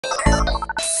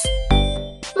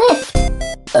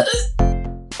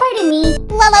Pardon me.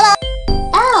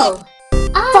 L.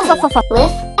 I. Lift.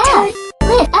 F.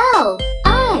 Lift. L.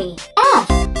 I. F.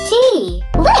 T.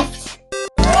 Lift.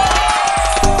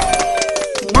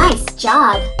 Nice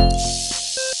job.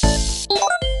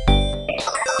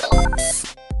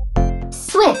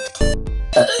 Swift.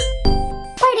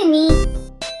 Pardon me.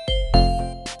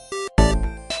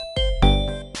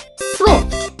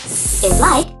 Swift is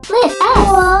like lift.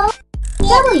 S.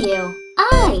 W.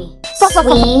 I.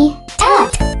 Swi.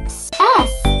 F.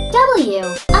 S. W.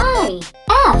 I.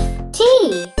 F. T.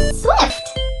 Swift.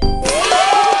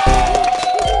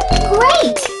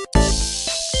 Great.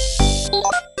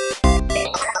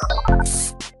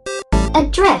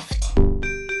 Adrift.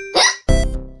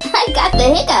 I got the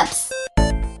hiccups.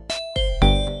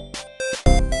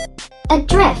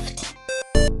 Adrift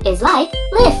is like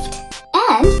lift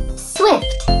and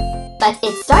swift, but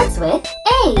it starts with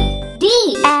A, D,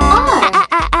 R.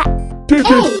 A,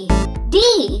 D,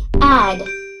 add.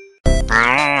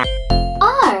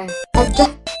 R,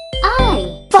 adrift,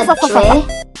 I, adrift,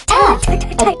 F,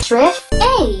 adrift,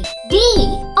 A, D,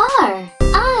 R,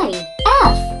 I,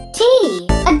 F, T,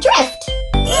 adrift.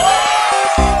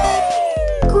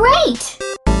 Great!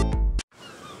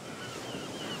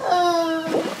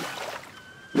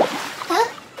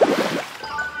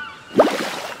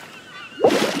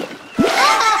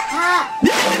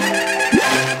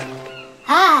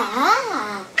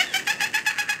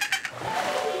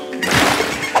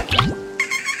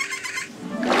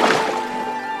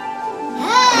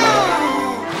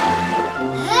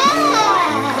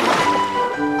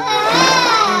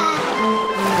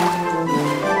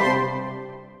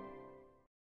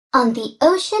 On the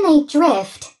ocean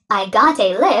adrift, I got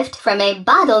a lift from a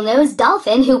bottlenose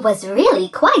dolphin who was really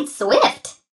quite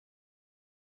swift.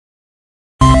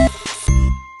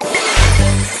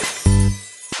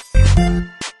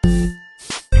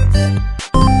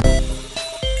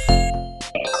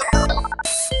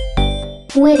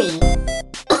 Witty.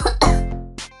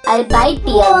 I might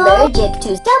be allergic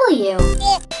to W.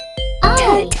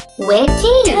 I.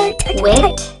 Witty.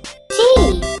 Wit.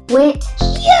 T. Wit.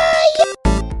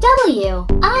 W.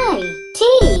 I. T.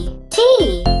 T.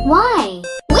 Y.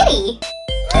 Witty.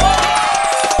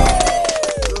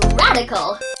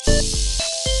 Radical.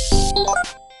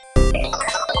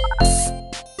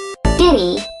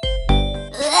 Ditty.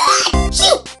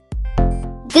 Achoo!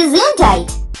 Gesundheit.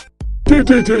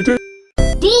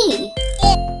 D.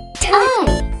 I.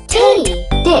 T.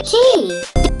 Ditchy.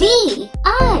 D.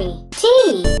 I. T.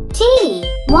 T.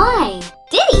 Y.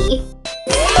 Ditty.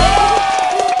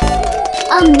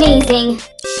 Amazing.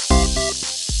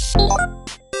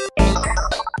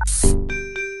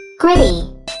 Gritty.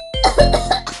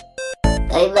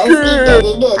 I must be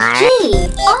getting a G.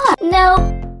 R. No.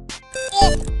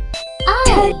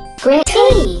 I. Grit. T.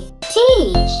 T.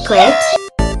 Grit.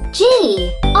 G.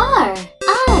 R.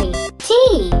 I. T.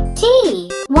 T.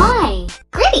 Y.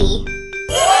 Gritty.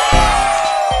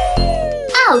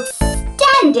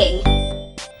 Outstanding.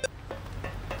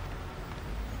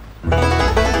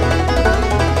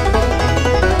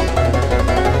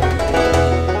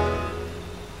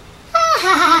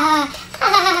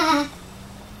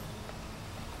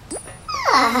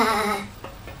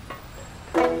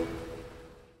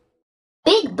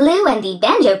 Big Blue and the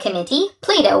Banjo Committee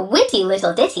played a witty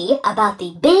little ditty about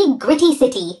the big gritty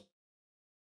city.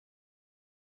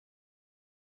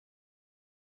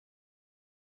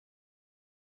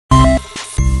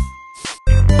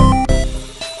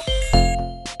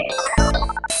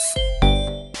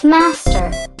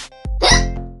 Master.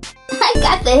 I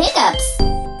got the hiccups.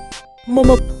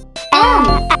 Mama.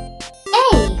 M.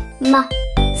 A. Ma.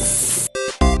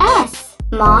 S.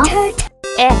 Ma.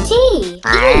 T. E.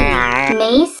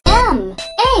 Mace. M.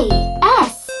 A.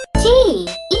 S. T.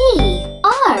 E.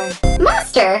 R.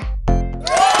 Master.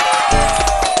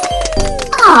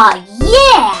 Aw,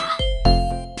 yeah!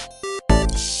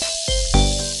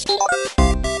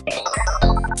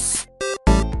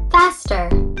 Faster.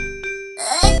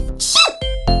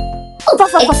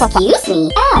 Excuse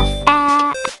me. F.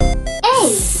 A.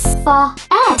 Fa.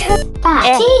 S.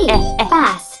 Fast. T.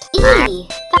 Fast. E.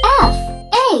 F.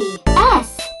 A. S.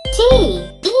 T.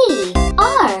 E.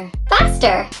 R.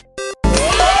 Faster.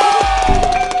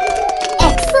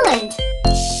 Excellent.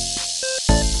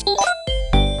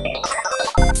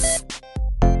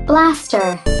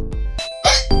 Blaster.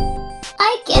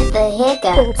 I get the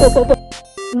hiccups.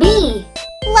 B.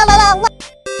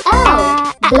 L.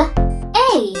 Bl.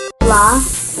 A.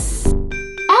 Bloss.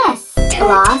 S.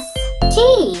 Bloss. T.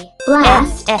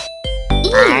 Blast. E.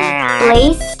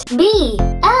 Laced. B.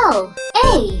 L.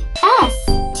 A. S.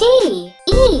 T.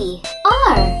 E.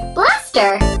 R.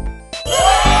 Blaster.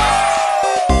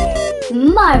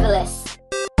 Marvelous!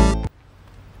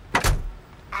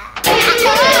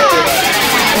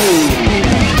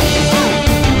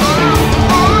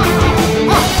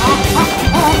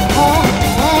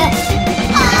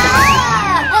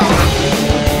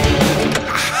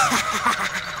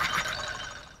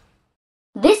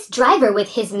 This driver with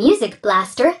his music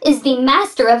blaster is the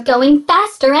master of going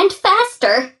faster and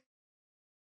faster.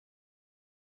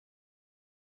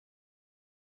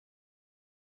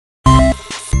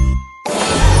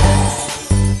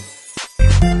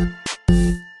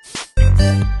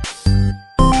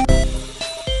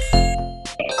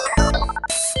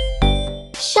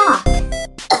 Shock.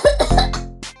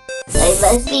 I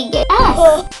must be good. S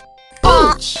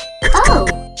H O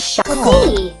shock.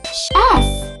 C S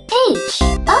H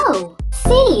O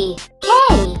C K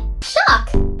shock.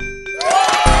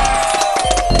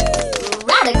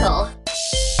 Radical.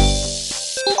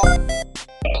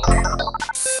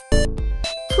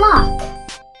 Flock.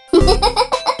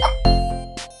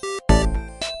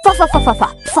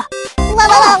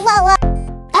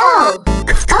 L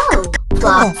O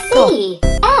flock. C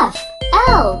F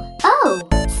L O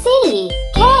C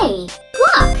K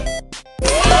flock.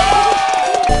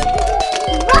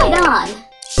 Right on.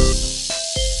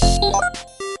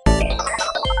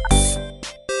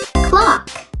 Clock.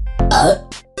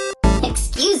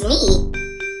 Excuse me.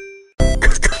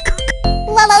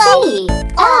 C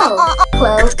L O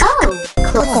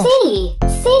C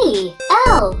C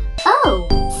L O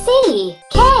C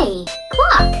K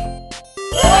clock.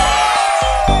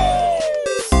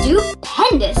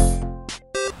 Stupendous.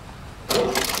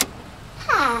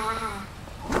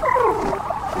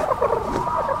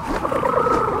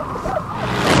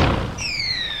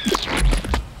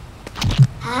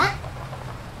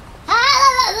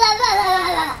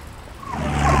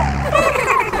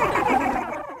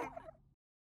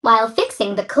 While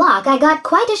fixing the clock, I got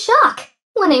quite a shock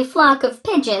when a flock of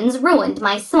pigeons ruined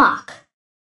my smock.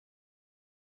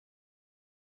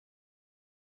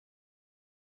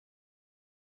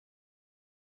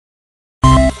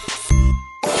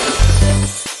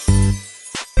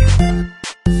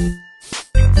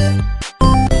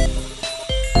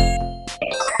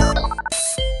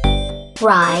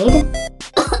 Ride.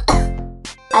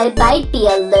 I might be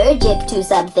allergic to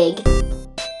something.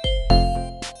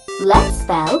 Let's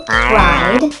spell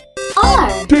ride.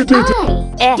 R-I-D.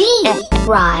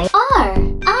 Ride.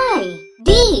 R-I-D-E.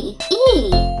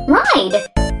 Ride.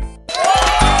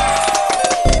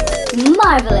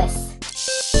 Marvelous.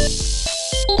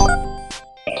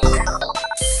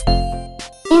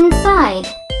 Inside.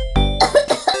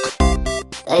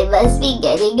 I must be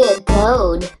getting a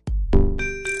cold.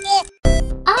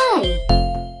 I.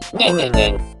 N.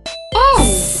 In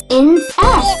S. In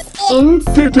I.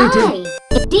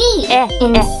 D.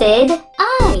 In Sid.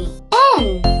 I.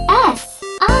 N. S.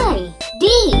 I. D.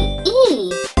 E.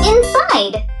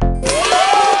 Inside.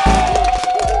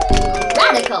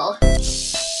 Radical.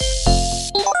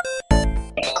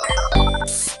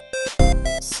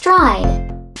 Stride.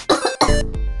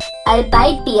 I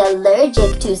might be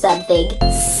allergic to something.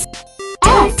 S.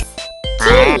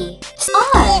 T.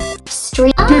 R.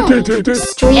 Street. I.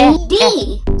 Street. D.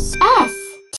 S.